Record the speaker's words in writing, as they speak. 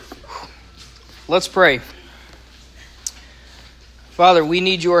Let's pray. Father, we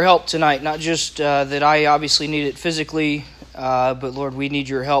need your help tonight, not just that I obviously need it physically, but Lord, we need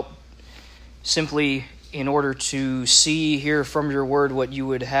your help simply in order to hear from your word what you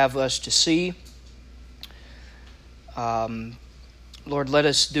would have us to see. Lord, let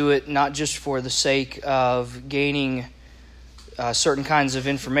us do it not just for the sake of gaining certain kinds of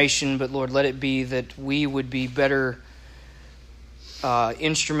information, but Lord, let it be that we would be better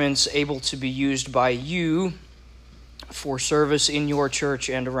instruments able to be used by you for service in your church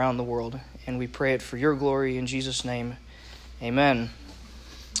and around the world. And we pray it for your glory in Jesus' name. Amen.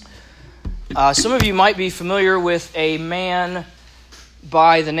 Some of you might be familiar with a man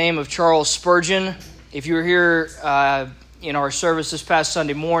by the name of Charles Spurgeon. If you were here in our service this past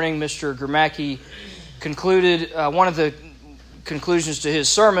Sunday morning, Mr. Gramacki concluded, one of the conclusions to his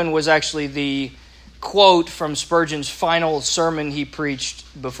sermon was actually the quote from Spurgeon's final sermon he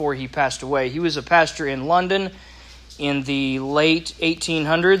preached before he passed away. He was a pastor in London in the late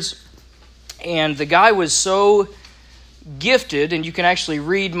 1800s, and the guy was so gifted, and you can actually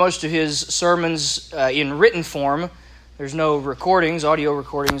read most of his sermons in written form. There's no recordings, audio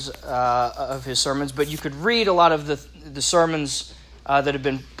recordings of his sermons, but you could read a lot of the sermons that have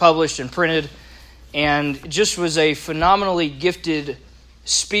been published and printed, and just was a phenomenally gifted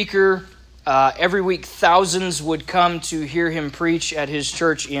speaker. Every week, thousands would come to hear him preach at his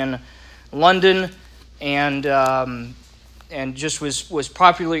church in London, and just was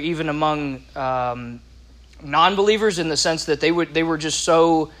popular even among non-believers in the sense that they were just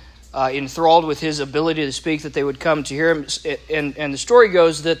so enthralled with his ability to speak that they would come to hear him. And the story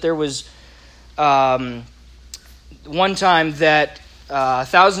goes that there was one time that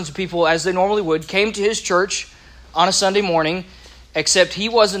thousands of people, as they normally would, came to his church on a Sunday morning, except he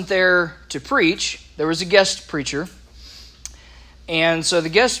wasn't there to preach. There was a guest preacher. And so the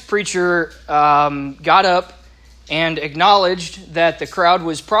guest preacher got up and acknowledged that the crowd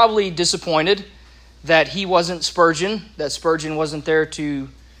was probably disappointed that he wasn't Spurgeon, that Spurgeon wasn't there to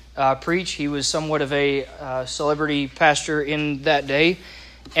preach. He was somewhat of a celebrity pastor in that day.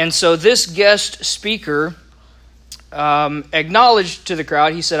 And so this guest speaker acknowledged to the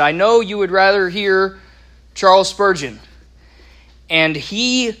crowd, he said, "I know you would rather hear Charles Spurgeon. And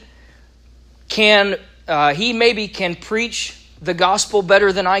he maybe can preach the gospel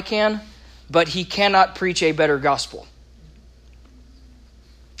better than I can, but he cannot preach a better gospel,"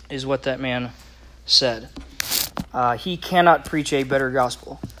 is what that man said. He cannot preach a better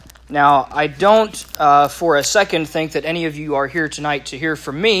gospel. Now, I don't for a second think that any of you are here tonight to hear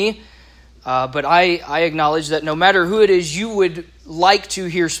from me, but I acknowledge that no matter who it is you would like to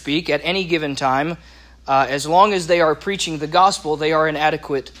hear speak at any given time, as long as they are preaching the gospel, they are an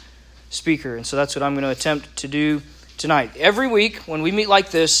adequate speaker. And so that's what I'm going to attempt to do tonight. Every week when we meet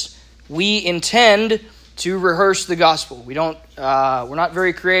like this, we intend to rehearse the gospel. We're not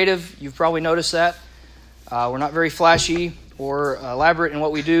very creative. You've probably noticed that. We're not very flashy or elaborate in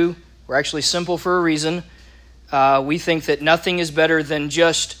what we do. We're actually simple for a reason. We think that nothing is better than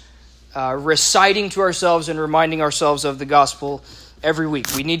just reciting to ourselves and reminding ourselves of the gospel every week.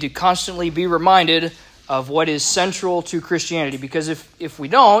 We need to constantly be reminded of what is central to Christianity, because if we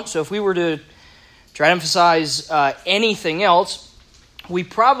don't, so if we were to try to emphasize anything else, we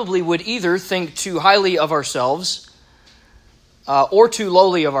probably would either think too highly of ourselves or too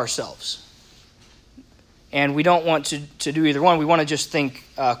lowly of ourselves. And we don't want to do either one. We want to just think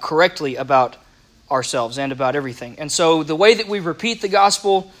correctly about ourselves and about everything. And so the way that we repeat the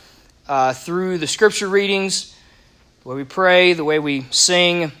gospel through the scripture readings, the way we pray, the way we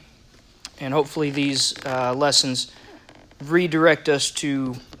sing, and hopefully these lessons redirect us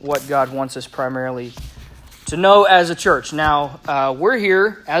to what God wants us primarily to know as a church. Now, we're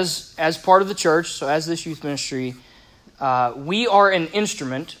here as part of the church, so as this youth ministry, we are an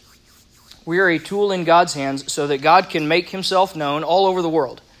instrument. We are a tool in God's hands so that God can make himself known all over the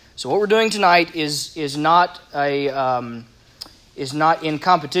world. So what we're doing tonight is not in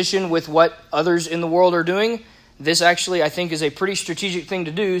competition with what others in the world are doing. This actually, I think, is a pretty strategic thing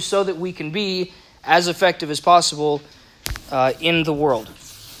to do so that we can be as effective as possible in the world.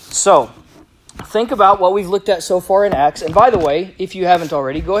 So, think about what we've looked at so far in Acts. And by the way, if you haven't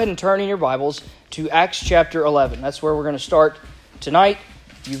already, go ahead and turn in your Bibles to Acts chapter 11. That's where we're going to start tonight.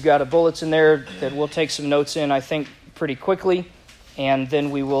 You've got a bullets in there that we'll take some notes in, I think, pretty quickly. And then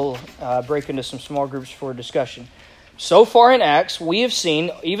we will break into some small groups for discussion. So far in Acts, we have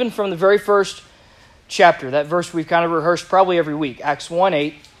seen, even from the very first chapter, that verse we've kind of rehearsed probably every week, Acts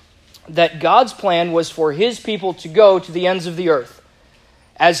 1:8, that God's plan was for his people to go to the ends of the earth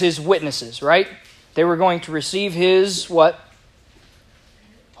as his witnesses, right? They were going to receive his, what?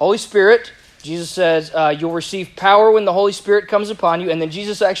 Holy Spirit, Jesus says, you'll receive power when the Holy Spirit comes upon you. And then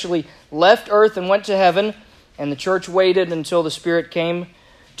Jesus actually left earth and went to heaven, and the church waited until the Spirit came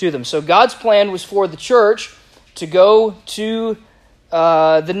to them. So God's plan was for the church to go to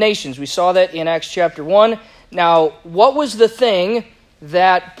the nations. We saw that in Acts chapter 1. Now, what was the thing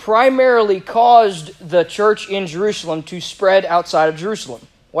that primarily caused the church in Jerusalem to spread outside of Jerusalem?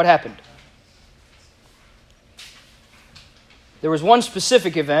 What happened? There was one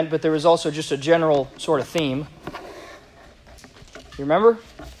specific event, but there was also just a general sort of theme. You remember?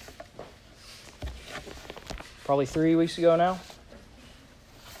 Probably 3 weeks ago now.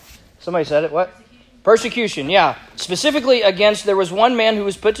 Somebody said it. What? Persecution, yeah. Specifically against, there was one man who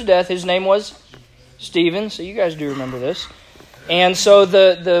was put to death. His name was Stephen. So you guys do remember this. And so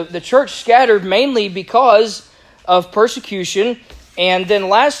the church scattered mainly because of persecution. And then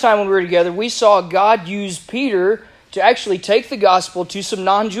last time when we were together, we saw God use Peter to actually take the gospel to some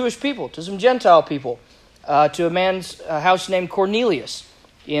non-Jewish people, to some Gentile people, to a man's house named Cornelius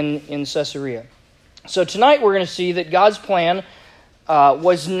in Caesarea. So tonight we're going to see that God's plan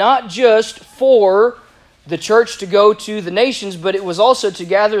was not just for the church to go to the nations, but it was also to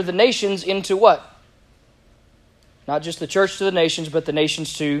gather the nations into what? Not just the church to the nations, but the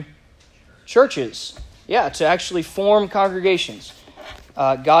nations to churches. Yeah, to actually form congregations.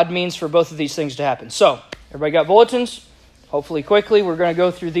 God means for both of these things to happen. So, everybody got bulletins? Hopefully quickly. We're going to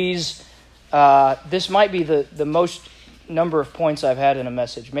go through these. This might be the most number of points I've had in a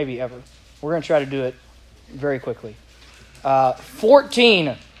message, maybe ever. We're going to try to do it very quickly.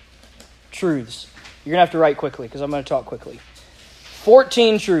 14 truths. You're going to have to write quickly because I'm going to talk quickly.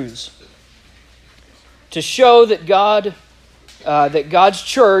 14 truths to show that God's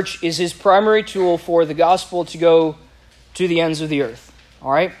church is His primary tool for the gospel to go to the ends of the earth.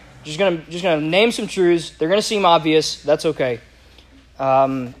 All right? Just gonna name some truths. They're going to seem obvious. That's okay.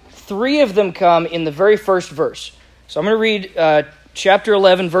 3 of them come in the very first verse. So I'm going to read chapter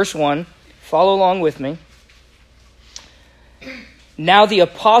 11, verse 1. Follow along with me. Now the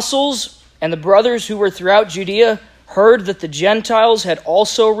apostles and the brothers who were throughout Judea heard that the Gentiles had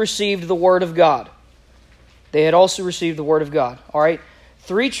also received the word of God. They had also received the word of God. All right?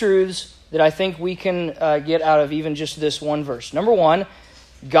 3 truths that I think we can get out of even just this one verse. Number 1,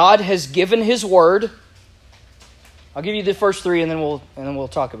 God has given His word. I'll give you the first 3 and then we'll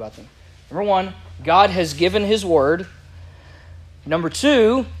talk about them. Number 1, God has given His word. Number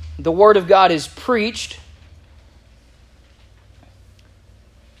 2, the word of God is preached.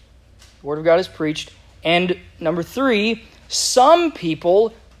 The word of God is preached. And number 3, some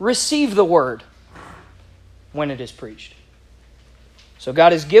people receive the word when it is preached. So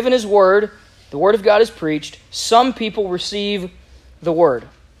God has given His word. The word of God is preached. Some people receive the word.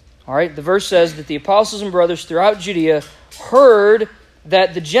 All right, the verse says that the apostles and brothers throughout Judea heard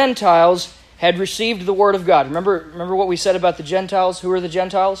that the Gentiles had received the word of God. Remember what we said about the Gentiles? Who are the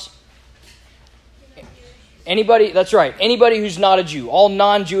Gentiles? Anybody, that's right, anybody who's not a Jew. All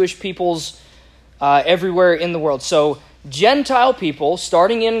non-Jewish peoples everywhere in the world. So Gentile people,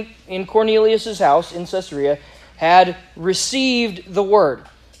 starting in Cornelius' house in Caesarea, had received the word.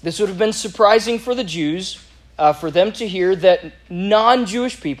 This would have been surprising for the Jews, for them to hear that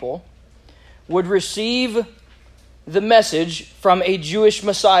non-Jewish people would receive the message from a Jewish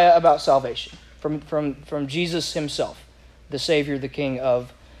Messiah about salvation, from Jesus Himself, the Savior, the King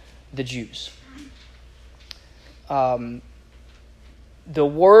of the Jews. The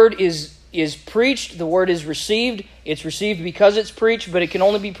word is preached, the word is received. It's received because it's preached, but it can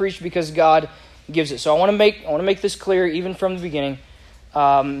only be preached because God gives it. So I want to make this clear even from the beginning.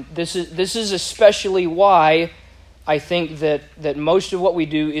 This is especially why I think that most of what we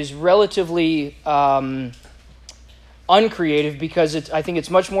do is relatively uncreative, because I think it's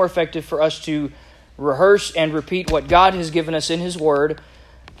much more effective for us to rehearse and repeat what God has given us in His Word.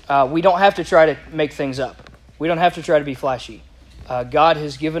 We don't have to try to make things up. We don't have to try to be flashy. God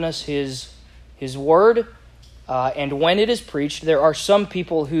has given us His Word, and when it is preached, there are some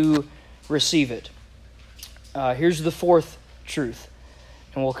people who receive it. Here's the 4th truth,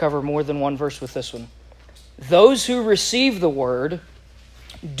 and we'll cover more than one verse with this one. Those who receive the word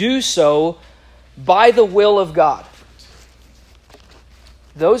do so by the will of God.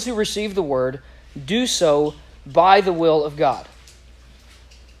 Those who receive the word do so by the will of God.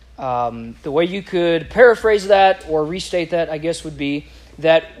 The way you could paraphrase that or restate that, I guess, would be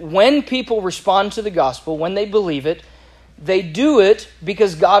that when people respond to the gospel, when they believe it, they do it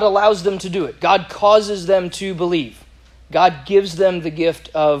because God allows them to do it. God causes them to believe. God gives them the gift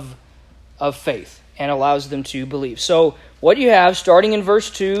of faith and allows them to believe. So what you have, starting in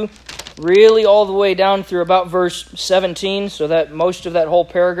verse 2, really all the way down through about verse 17, so that most of that whole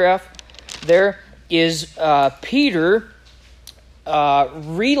paragraph, there is Peter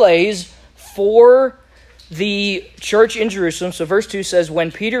relays for the church in Jerusalem. So verse 2 says,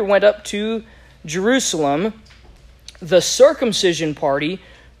 when Peter went up to Jerusalem, the circumcision party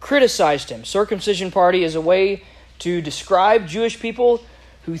criticized him. Circumcision party is a way to describe Jewish people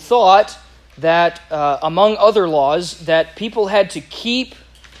who thought that, among other laws, that people had to keep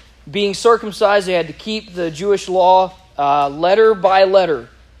being circumcised. They had to keep the Jewish law letter by letter,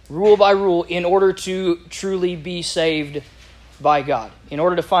 rule by rule, in order to truly be saved by God, in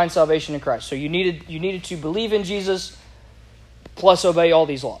order to find salvation in Christ. So you needed to believe in Jesus plus obey all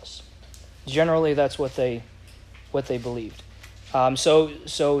these laws. Generally, that's what they believed.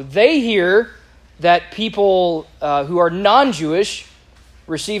 So they hear that people who are non-Jewish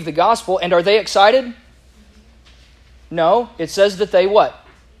receive the gospel, and are they excited? No. It says that they what?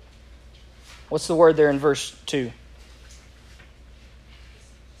 What's the word there in verse 2?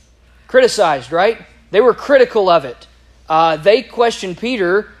 Criticized, right? They were critical of it. They questioned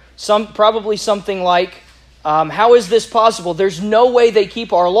Peter, probably something like, how is this possible? There's no way they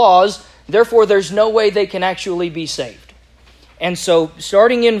keep our laws, therefore there's no way they can actually be saved. And so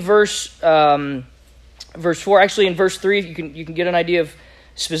starting in verse 4, actually in verse 3, you can get an idea of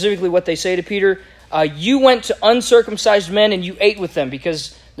specifically what they say to Peter. You went to uncircumcised men and you ate with them,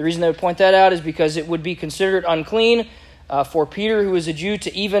 because the reason they would point that out is because it would be considered unclean for Peter, who was a Jew,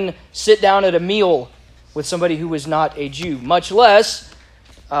 to even sit down at a meal with somebody who was not a Jew, much less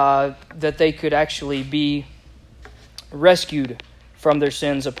that they could actually be rescued from their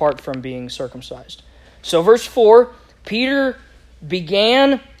sins apart from being circumcised. So verse 4, Peter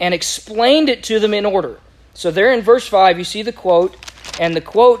began and explained it to them in order. So there in verse 5, you see the quote, and the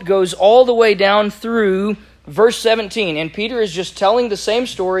quote goes all the way down through verse 17. And Peter is just telling the same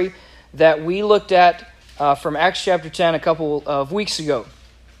story that we looked at from Acts chapter 10 a couple of weeks ago.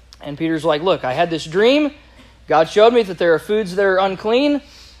 And Peter's like, look, I had this dream. God showed me that there are foods that are unclean,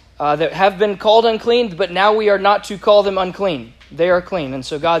 that have been called unclean, but now we are not to call them unclean. They are clean. And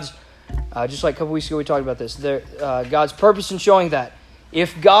so God's, just like a couple weeks ago we talked about this, God's purpose in showing that.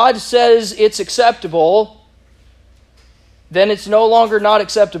 If God says it's acceptable, then it's no longer not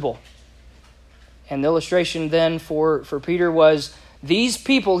acceptable. And the illustration then for Peter was, these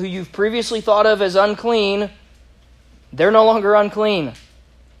people who you've previously thought of as unclean, they're no longer unclean.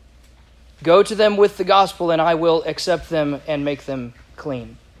 Go to them with the gospel, and I will accept them and make them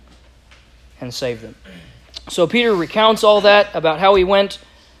clean and save them. So Peter recounts all that about how he went,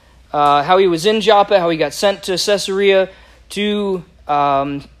 how he was in Joppa, how he got sent to Caesarea to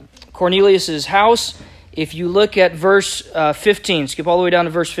Cornelius' house. If you look at verse 15, skip all the way down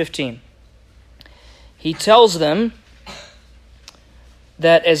to verse 15. He tells them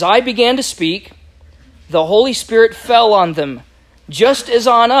that as I began to speak, the Holy Spirit fell on them, just as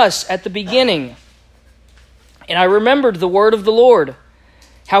on us at the beginning. And I remembered the word of the Lord,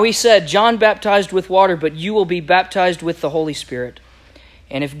 how he said, John baptized with water, but you will be baptized with the Holy Spirit.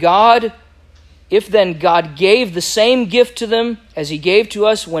 And if then God gave the same gift to them as he gave to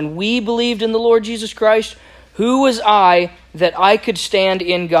us when we believed in the Lord Jesus Christ, who was I that I could stand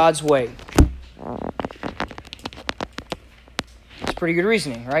in God's way? It's pretty good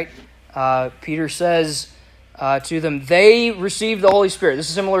reasoning, right? Peter says to them, they received the Holy Spirit. This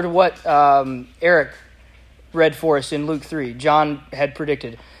is similar to what Eric read for us in Luke 3. John had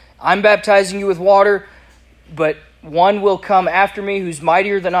predicted, I'm baptizing you with water, but one will come after me who's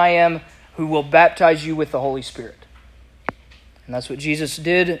mightier than I am, who will baptize you with the Holy Spirit. And that's what Jesus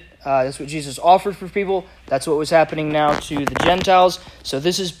did. That's what Jesus offered for people. That's what was happening now to the Gentiles. So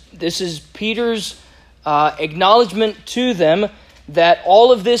this is Peter's acknowledgement to them that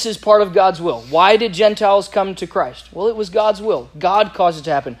all of this is part of God's will. Why did Gentiles come to Christ? Well, it was God's will. God caused it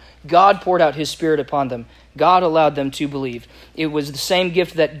to happen. God poured out his Spirit upon them. God allowed them to believe. It was the same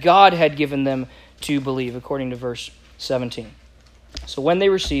gift that God had given them to believe, according to verse 17. So when they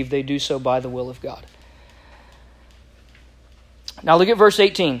receive, they do so by the will of God. Now look at verse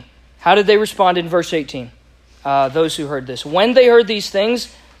 18. How did they respond in verse 18? Those who heard this. When they heard these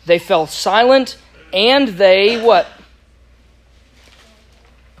things, they fell silent, and they, what?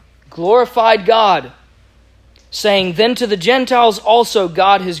 Glorified God, saying, then to the Gentiles also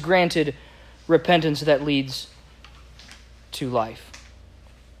God has granted repentance that leads to life.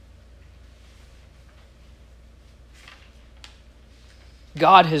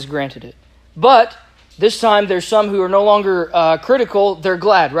 God has granted it. But this time there's some who are no longer critical. They're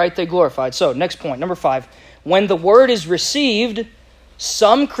glad, right? They glorified. So next point, number 5. When the word is received,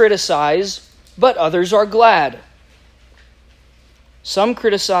 some criticize, but others are glad. Some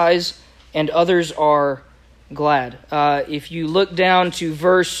criticize and others are glad. If you look down to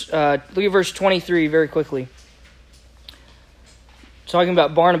look at verse 23 very quickly. Talking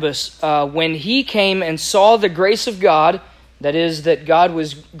about Barnabas, when he came and saw the grace of God, that is, that God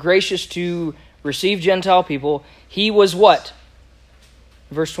was gracious to receive Gentile people, he was what?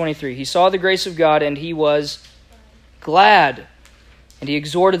 Verse 23, he saw the grace of God and he was glad, and he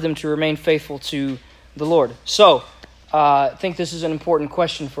exhorted them to remain faithful to the Lord. So, I think this is an important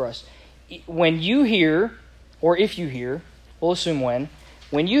question for us. When you hear, or if you hear, we'll assume when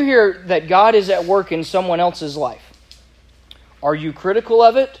you hear that God is at work in someone else's life, are you critical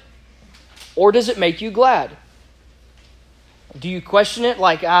of it, or does it make you glad? Do you question it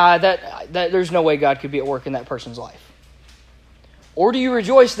like, that there's no way God could be at work in that person's life? Or do you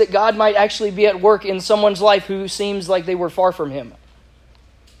rejoice that God might actually be at work in someone's life who seems like they were far from Him?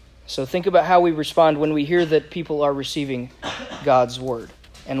 So think about how we respond when we hear that people are receiving God's Word.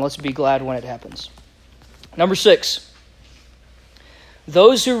 And let's be glad when it happens. Number 6.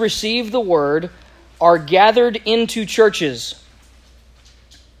 Those who receive the Word are gathered into churches.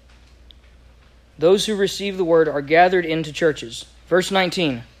 Those who receive the Word are gathered into churches. Verse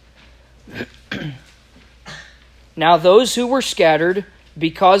 19. Now those who were scattered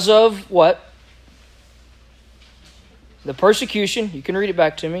because of what? The persecution. You can read it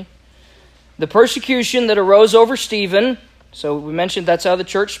back to me. The persecution that arose over Stephen. So we mentioned that's how the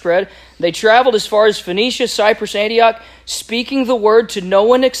church spread. They traveled as far as Phoenicia, Cyprus, Antioch, speaking the word to no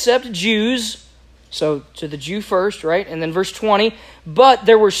one except Jews. So to the Jew first, right? And then verse 20. But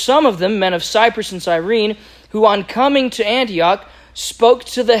there were some of them, men of Cyprus and Cyrene, who on coming to Antioch spoke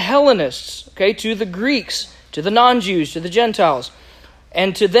to the Hellenists, to the Greeks, to the non-Jews, to the Gentiles.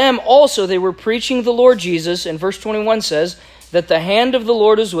 And to them also they were preaching the Lord Jesus. And verse 21 says that the hand of the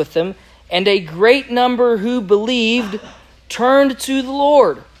Lord was with them, and a great number who believed turned to the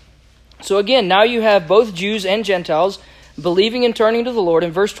Lord. So again, now you have both Jews and Gentiles believing and turning to the Lord.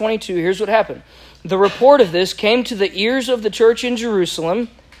 In verse 22, here's what happened. The report of this came to the ears of the church in Jerusalem.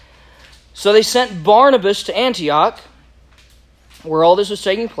 So they sent Barnabas to Antioch, where all this was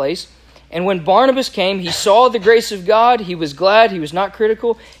taking place. And when Barnabas came, he saw the grace of God. He was glad. He was not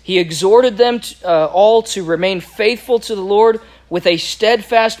critical. He exhorted them all to remain faithful to the Lord with a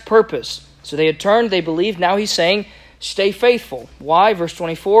steadfast purpose. So they had turned, they believed. Now he's saying, stay faithful. Why? Verse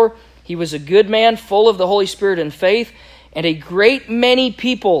 24, he was a good man, full of the Holy Spirit and faith, and a great many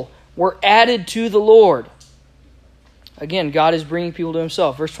people were added to the Lord. Again, God is bringing people to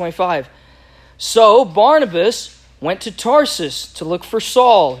himself. Verse 25, so Barnabas went to Tarsus to look for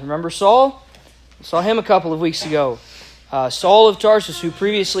Saul. Remember Saul? We saw him a couple of weeks ago. Saul of Tarsus, who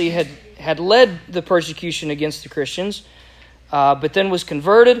previously had led the persecution against the Christians, but then was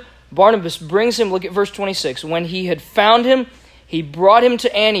converted. Barnabas brings him, look at verse 26. When he had found him, he brought him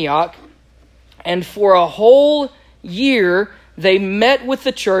to Antioch, and for a whole year they met with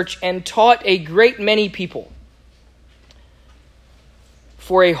the church and taught a great many people.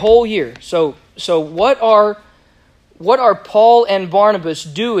 For a whole year. So what are Paul and Barnabas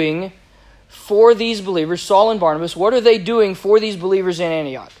doing for these believers? Saul and Barnabas, what are they doing for these believers in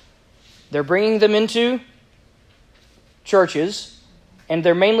Antioch? They're bringing them into churches, and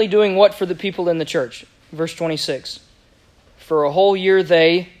they're mainly doing what for the people in the church? Verse 26. For a whole year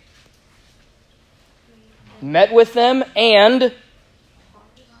they met with them and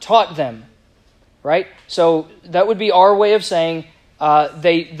taught them. Right? So that would be our way of saying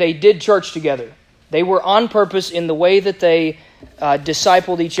they did church together. They were on purpose in the way that they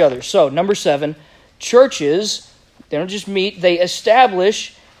discipled each other. So, number 7, churches, they don't just meet, they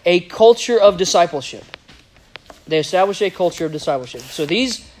establish a culture of discipleship. They establish a culture of discipleship. So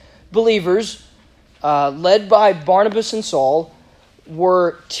these believers, led by Barnabas and Saul,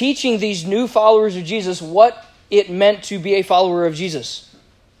 were teaching these new followers of Jesus what it meant to be a follower of Jesus.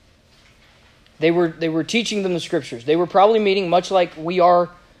 They were teaching them the Scriptures. They were probably meeting much like we are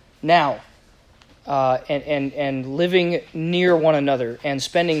now. And living near one another and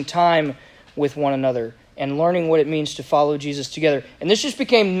spending time with one another and learning what it means to follow Jesus together. And this just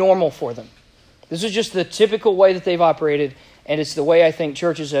became normal for them. This is just the typical way that they've operated, and it's the way I think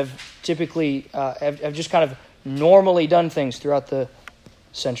churches have typically have just kind of normally done things throughout the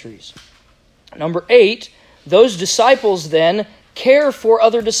centuries. Number 8, those disciples then care for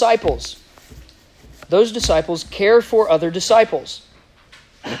other disciples. Those disciples care for other disciples.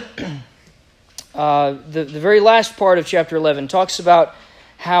 The very last part of chapter 11 talks about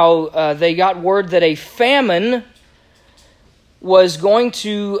how they got word that a famine was going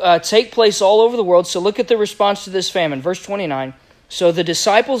to take place all over the world. So look at the response to this famine. Verse 29. So the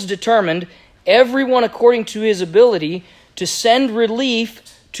disciples determined, everyone according to his ability, to send relief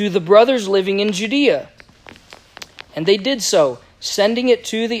to the brothers living in Judea. And they did so, sending it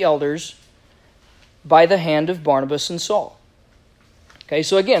to the elders by the hand of Barnabas and Saul. Okay,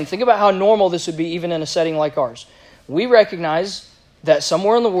 so again, think about how normal this would be even in a setting like ours. We recognize that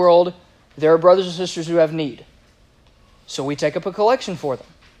somewhere in the world there are brothers and sisters who have need. So we take up a collection for them,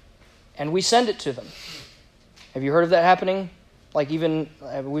 and we send it to them. Have you heard of that happening? Like even,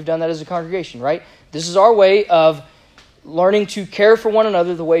 we've done that as a congregation, right? This is our way of learning to care for one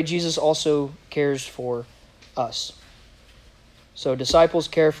another the way Jesus also cares for us. So disciples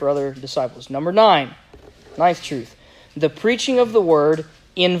care for other disciples. Number 9, ninth truth. The preaching of the word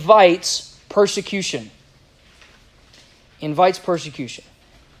invites persecution. Invites persecution.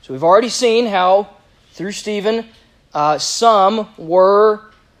 So we've already seen how through Stephen, some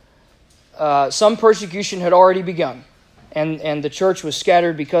persecution had already begun. And the church was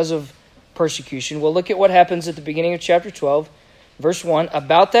scattered because of persecution. Well, look at what happens at the beginning of chapter 12, verse 1.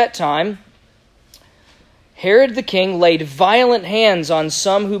 About that time, Herod the king laid violent hands on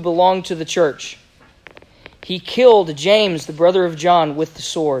some who belonged to the church. He killed James, the brother of John, with the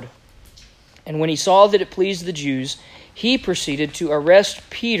sword. And when he saw that it pleased the Jews, he proceeded to arrest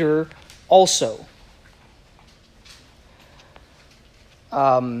Peter also.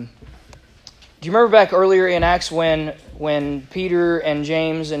 Do you remember back earlier in Acts when Peter and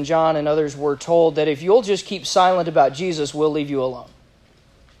James and John and others were told that if you'll just keep silent about Jesus, we'll leave you alone?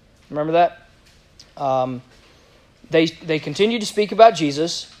 Remember that? They continued to speak about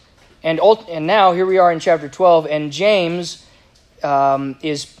Jesus, and now here we are in chapter 12, and James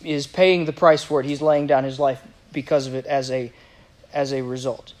is paying the price for it. He's laying down his life because of it as a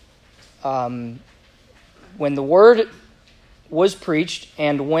result. When the word was preached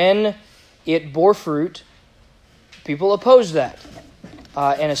and when it bore fruit, people opposed that.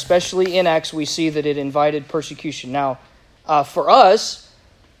 And especially in Acts, we see that it invited persecution. Now, for us,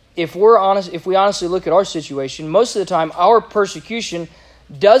 if we honestly look at our situation, most of the time our persecution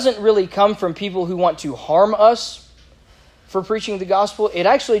doesn't really come from people who want to harm us for preaching the gospel. It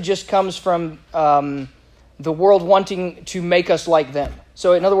actually just comes from the world wanting to make us like them.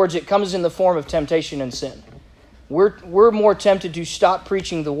 So in other words, it comes in the form of temptation and sin. We're more tempted to stop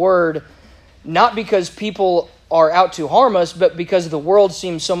preaching the word, not because people are out to harm us, but because the world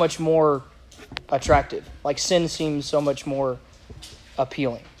seems so much more attractive. Like sin seems so much more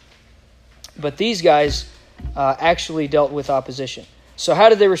appealing. But these guys actually dealt with opposition. So how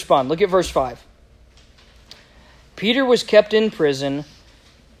did they respond? Look at verse 5. Peter was kept in prison,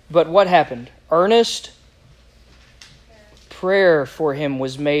 but what happened? Earnest prayer for him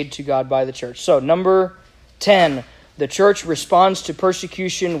was made to God by the church. So number 10, the church responds to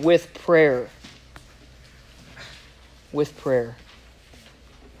persecution with prayer. With prayer.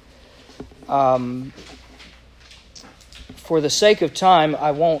 For the sake of time,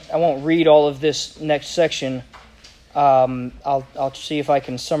 I won't read all of this next section. I'll see if I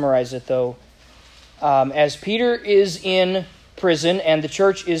can summarize it though. As Peter is in prison and the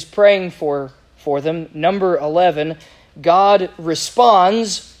church is praying for them, number 11, God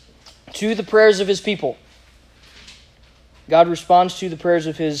responds to the prayers of his people. God responds to the prayers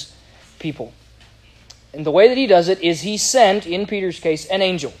of his people. And the way that he does it is he sent, in Peter's case, an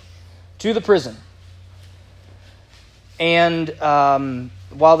angel to the prison. And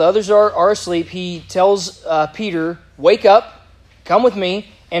while the others are asleep, he tells Peter, wake up, come with me.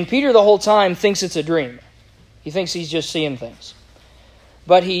 And Peter the whole time thinks it's a dream. He thinks he's just seeing things.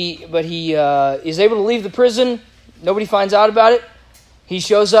 But he is able to leave the prison. Nobody finds out about it. He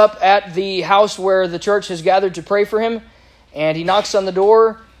shows up at the house where the church has gathered to pray for him. And he knocks on the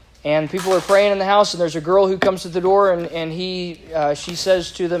door. And people are praying in the house. And there's a girl who comes to the door. And she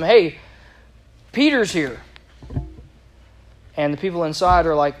says to them, hey, Peter's here. And the people inside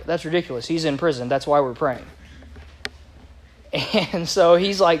are like, that's ridiculous. He's in prison. That's why we're praying. And so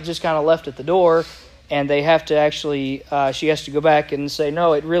he's like just kind of left at the door. And they have to actually, she has to go back and say,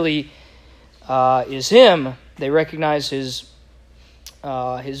 no, it really is him. They recognize his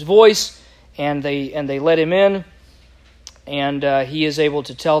voice, and they let him in, and he is able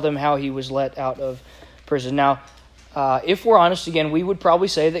to tell them how he was let out of prison. Now, if we're honest, again, we would probably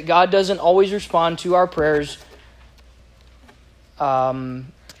say that God doesn't always respond to our prayers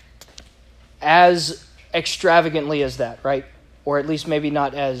as extravagantly as that, right? Or at least maybe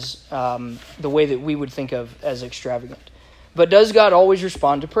not as the way that we would think of as extravagant. But does God always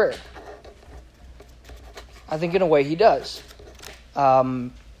respond to prayer? I think in a way he does.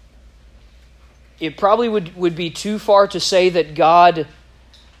 It probably would be too far to say that God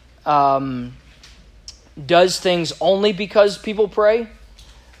does things only because people pray,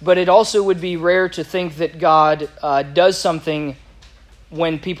 but it also would be rare to think that God does something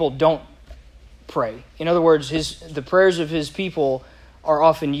when people don't pray. In other words, the prayers of his people are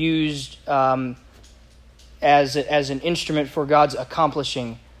often used as an instrument for God's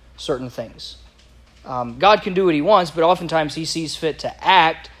accomplishing certain things. God can do what he wants, but oftentimes he sees fit to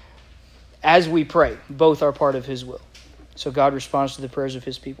act as we pray. Both are part of his will. So God responds to the prayers of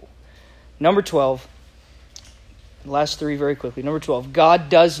his people. Number 12, the last three very quickly. Number 12, God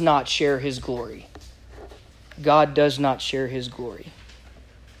does not share his glory. God does not share his glory.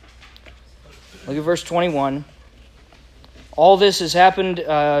 Look at verse 21. All this has happened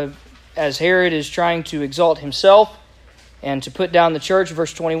as Herod is trying to exalt himself and to put down the church.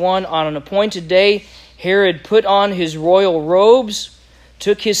 Verse 21, on an appointed day, Herod put on his royal robes,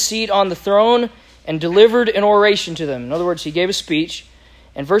 took his seat on the throne, and delivered an oration to them. In other words, he gave a speech.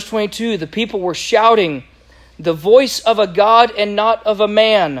 And verse 22, the people were shouting, the voice of a God and not of a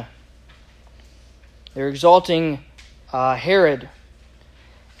man. They're exalting Herod.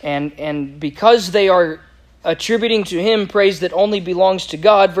 And because they are attributing to him praise that only belongs to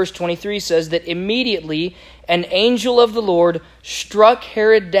God, verse 23 says that immediately an angel of the Lord struck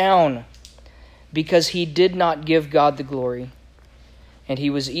Herod down because he did not give God the glory. And he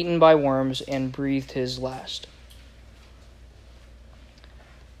was eaten by worms and breathed his last.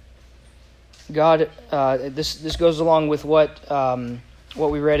 God, this goes along with what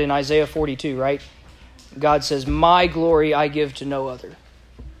we read in Isaiah 42, right? God says, my glory I give to no other.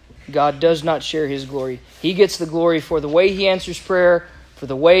 God does not share his glory. He gets the glory for the way he answers prayer, for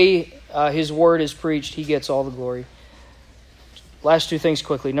the way his word is preached. He gets all the glory. Last two things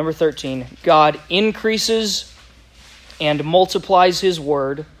quickly. Number 13, God increases and multiplies his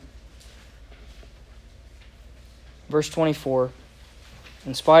word. Verse 24,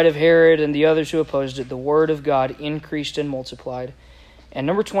 in spite of Herod and the others who opposed it, the word of God increased and multiplied. And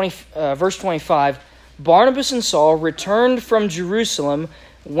verse 25, Barnabas and Saul returned from Jerusalem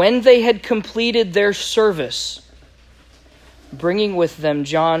when they had completed their service, bringing with them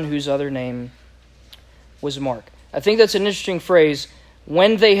John, whose other name was Mark. I think that's an interesting phrase,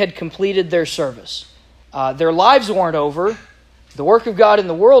 when they had completed their service. Their lives weren't over. The work of God in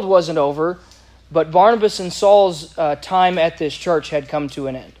the world wasn't over. But Barnabas and Saul's time at this church had come to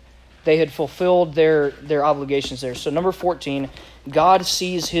an end. They had fulfilled their obligations there. So number 14, God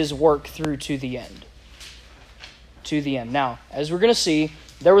sees his work through to the end. To the end. Now, as we're going to see,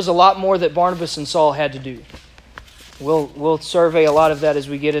 there was a lot more that Barnabas and Saul had to do. We'll survey a lot of that as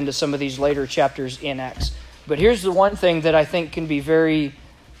we get into some of these later chapters in Acts. But here's the one thing that I think can be very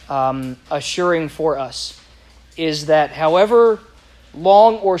assuring for us, is that however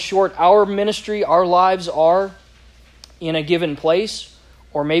long or short our ministry, our lives are in a given place,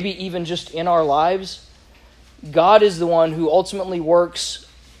 or maybe even just in our lives, God is the one who ultimately works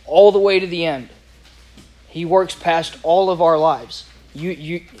all the way to the end. He works past all of our lives.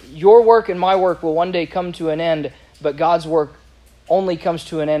 Your work and my work will one day come to an end, but God's work only comes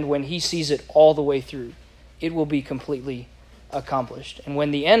to an end when he sees it all the way through. It will be completely accomplished. And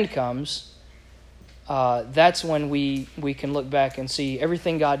when the end comes, that's when we can look back and see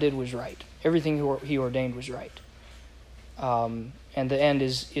everything God did was right. Everything he ordained was right. And the end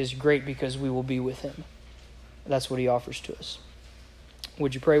is great because we will be with him. That's what he offers to us.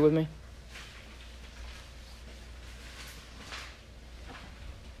 Would you pray with me?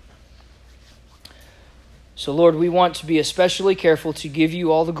 So, Lord, we want to be especially careful to give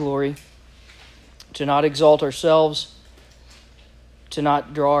you all the glory, to not exalt ourselves, to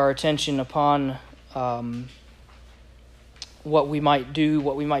not draw our attention upon what we might do,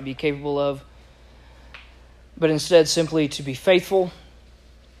 what we might be capable of, but instead simply to be faithful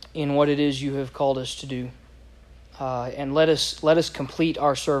in what it is you have called us to do. And let us complete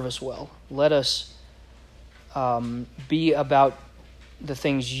our service well. Let us be about the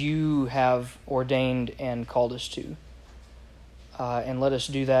things you have ordained and called us to. And let us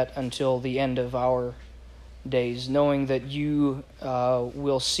do that until the end of our days, knowing that you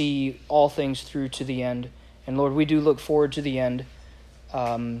will see all things through to the end. And Lord, we do look forward to the end,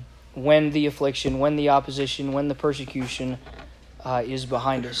 when the affliction, when the opposition, when the persecution is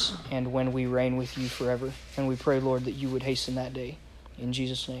behind us, and when we reign with you forever. And we pray, Lord, that you would hasten that day. In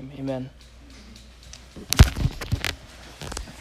Jesus' name, amen.